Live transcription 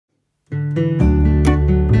What's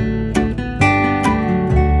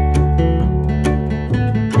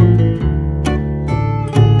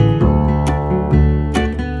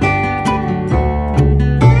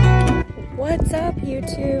up,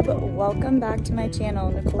 YouTube? Welcome back to my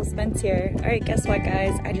channel. Nicole Spence here. Alright, guess what,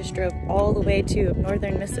 guys? I just drove all the way to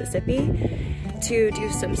northern Mississippi to do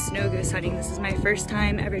some snow goose hunting. This is my first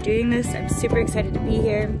time ever doing this. I'm super excited to be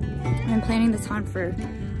here. I've been planning this hunt for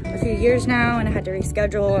a few years now, and I had to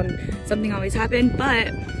reschedule and something always happened,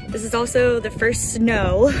 but this is also the first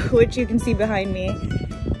snow, which you can see behind me,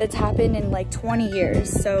 that's happened in like 20 years.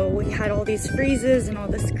 So we had all these freezes and all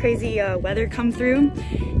this crazy weather come through,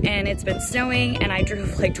 and it's been snowing, and I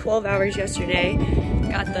drove like 12 hours yesterday.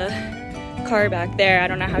 Got the car back there. I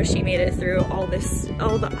don't know how she made it through all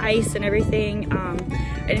the ice and everything. I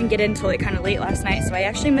didn't get in until like kind of late last night, so I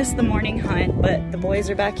actually missed the morning hunt, but the boys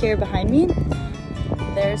are back here behind me.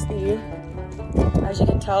 There's the, as you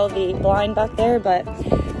can tell, the blind back there, but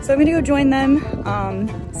so I'm gonna go join them.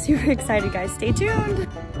 Super excited, guys. Stay tuned.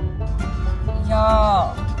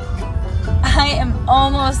 Y'all, I am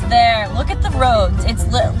almost there. Look at the roads. It's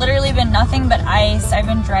literally been nothing but ice. I've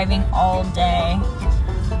been driving all day.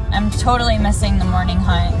 I'm totally missing the morning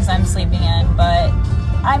hunt because I'm sleeping in, but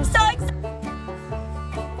I'm so excited.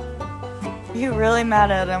 You're really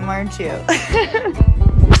mad at him, aren't you?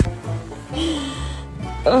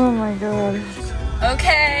 Oh my god.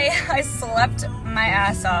 Okay, I slept my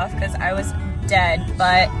ass off because I was dead,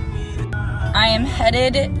 but I am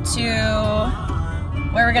headed to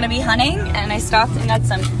where we're gonna be hunting, and I stopped and got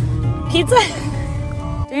some pizza.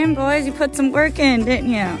 Damn, boys, you put some work in,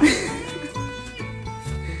 didn't you?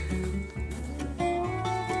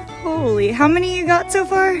 Holy, how many you got so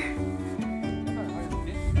far? Good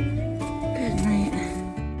night.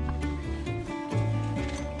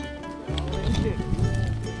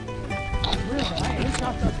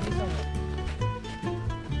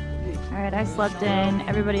 Alright, I slept in.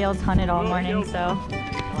 Everybody else hunted all morning, so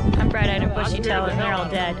I'm bright-eyed and bushy-tailed, and they're all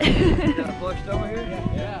dead. Bushed over here?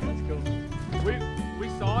 Yeah, that's cool. We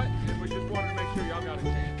saw it, and we just wanted to make sure y'all got a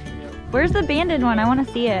chance. Where's the banded one? I want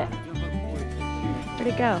to see it. Where'd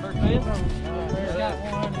it go?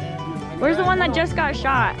 Where's the one that just got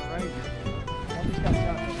shot?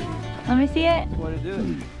 Let me see it.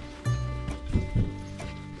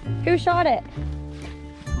 Who shot it?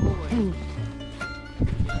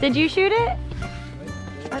 Did you shoot it?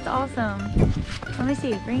 That's awesome. Let me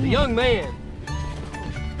see. Bring it. Young man.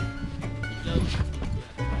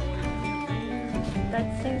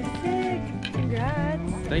 That's so sick.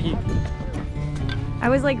 Congrats. Thank you. I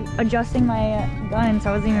was like adjusting my gun, so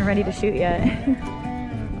I wasn't even ready to shoot yet.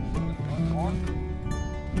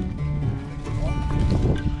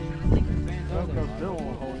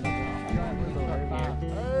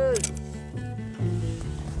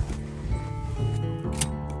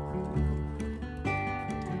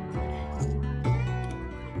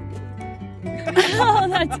 Oh,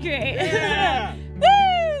 that's great. Yeah.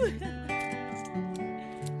 Woo!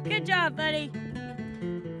 Good job, buddy.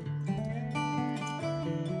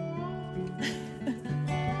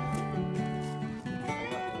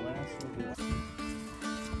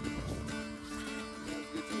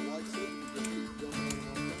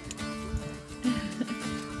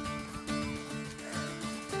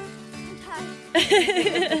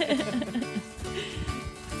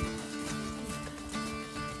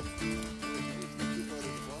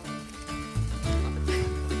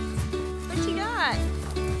 What you got? A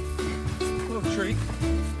little treat.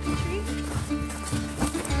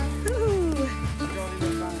 Ooh.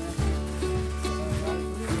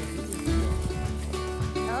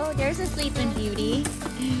 Oh, there's a sleeping beauty.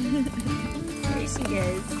 There she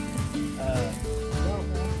is.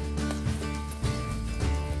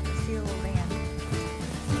 Let's see a little man.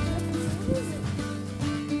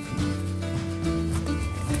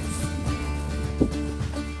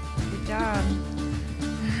 Good job.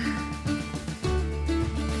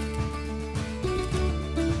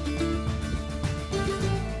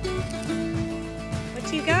 What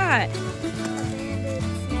you got?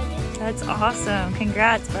 That's awesome.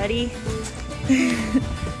 Congrats, buddy.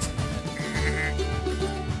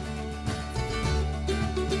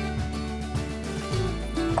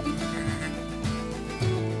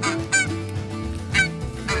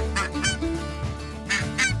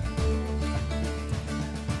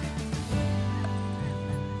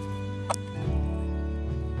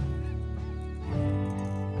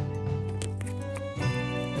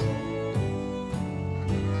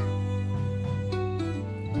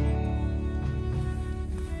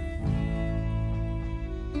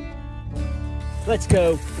 Let's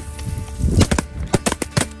go.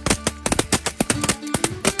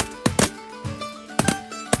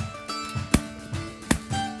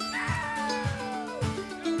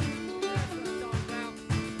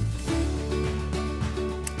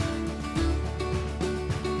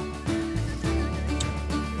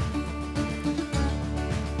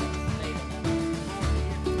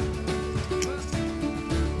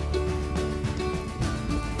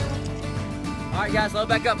 Alright guys, load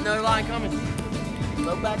back up. Another line coming.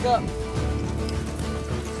 Load back up.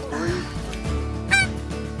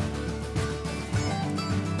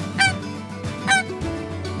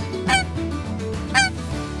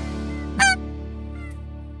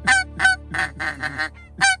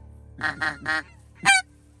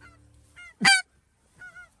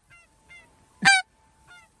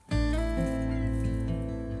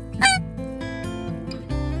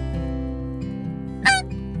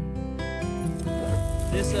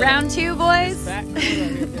 Round 2, boys. Back corner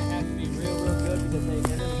here is going to have to be real good because they're going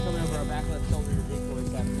to be coming over our back left shoulder to decoys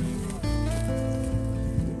back to you.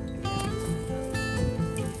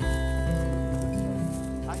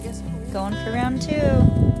 I guess Going for round 2.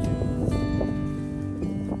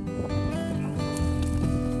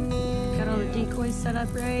 Got all the decoys set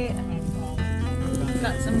up right.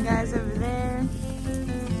 Got some guys over there.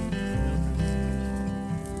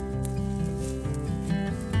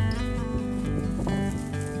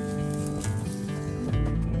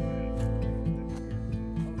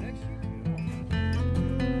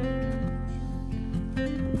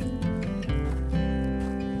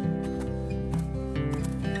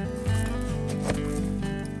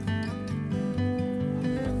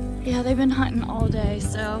 Yeah, they've been hunting all day,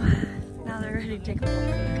 so now they're ready to take a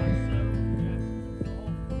look.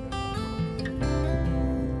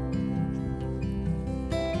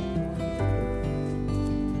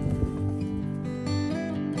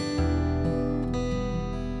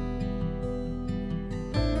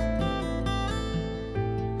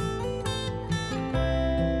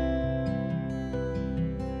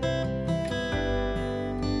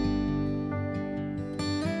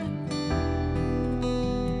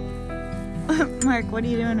 Mark, what are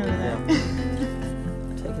you doing over there?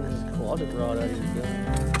 taking this closet rod out of your gun.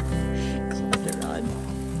 Closet rod.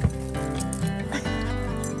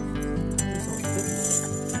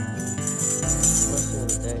 Rest of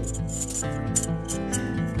the day.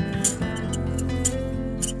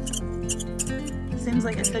 Seems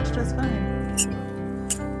like it fit just fine.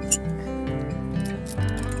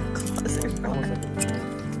 Closet rod.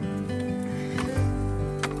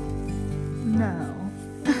 No.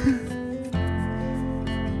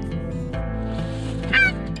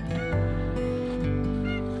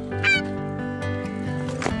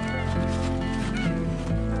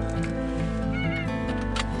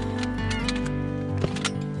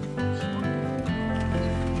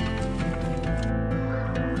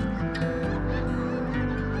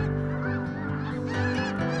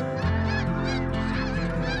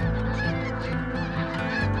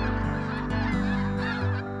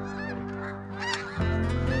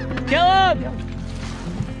 Kill him!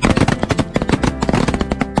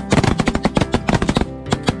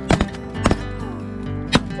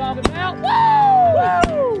 Talking about? Woo!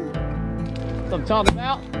 Woo! What I'm talking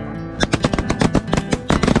about?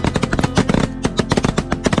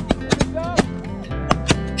 Let's go!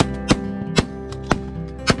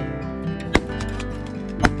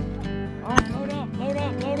 All right, load up, load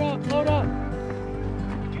up, load up, load up.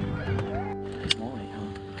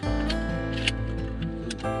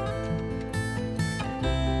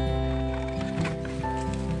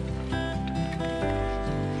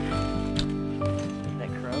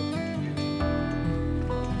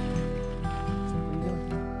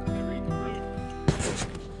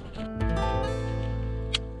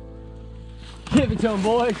 Give it to him,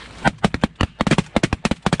 boys.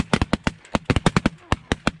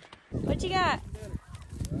 What you got?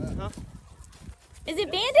 Huh? Is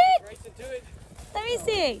it banded? Racing to it. Let me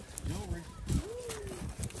see.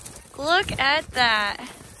 Look at that.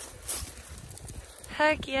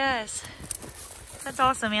 Heck yes. That's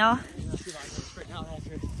awesome, y'all.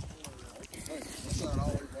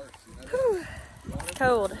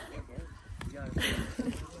 Cold.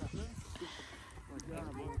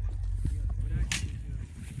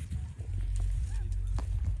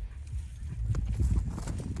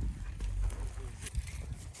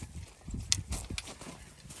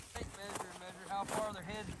 How far their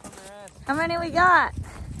heads from their ass. How many we got?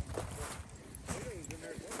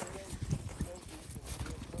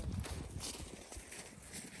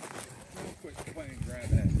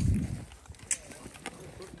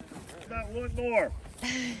 About one more.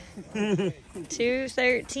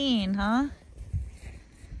 213, huh?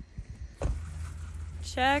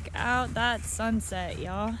 Check out that sunset,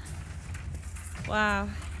 y'all. Wow.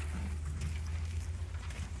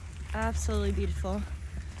 Absolutely beautiful.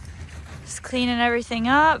 Just cleaning everything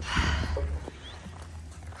up.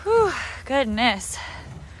 Whew, goodness.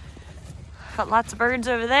 Got lots of birds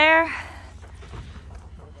over there.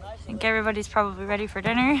 I think everybody's probably ready for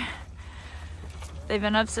dinner. They've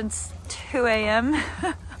been up since 2 a.m.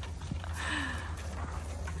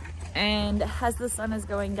 And as the sun is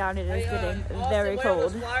going down, it is getting very Wait cold.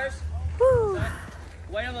 on those flyers. Woo.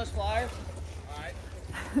 Wait on those flyers.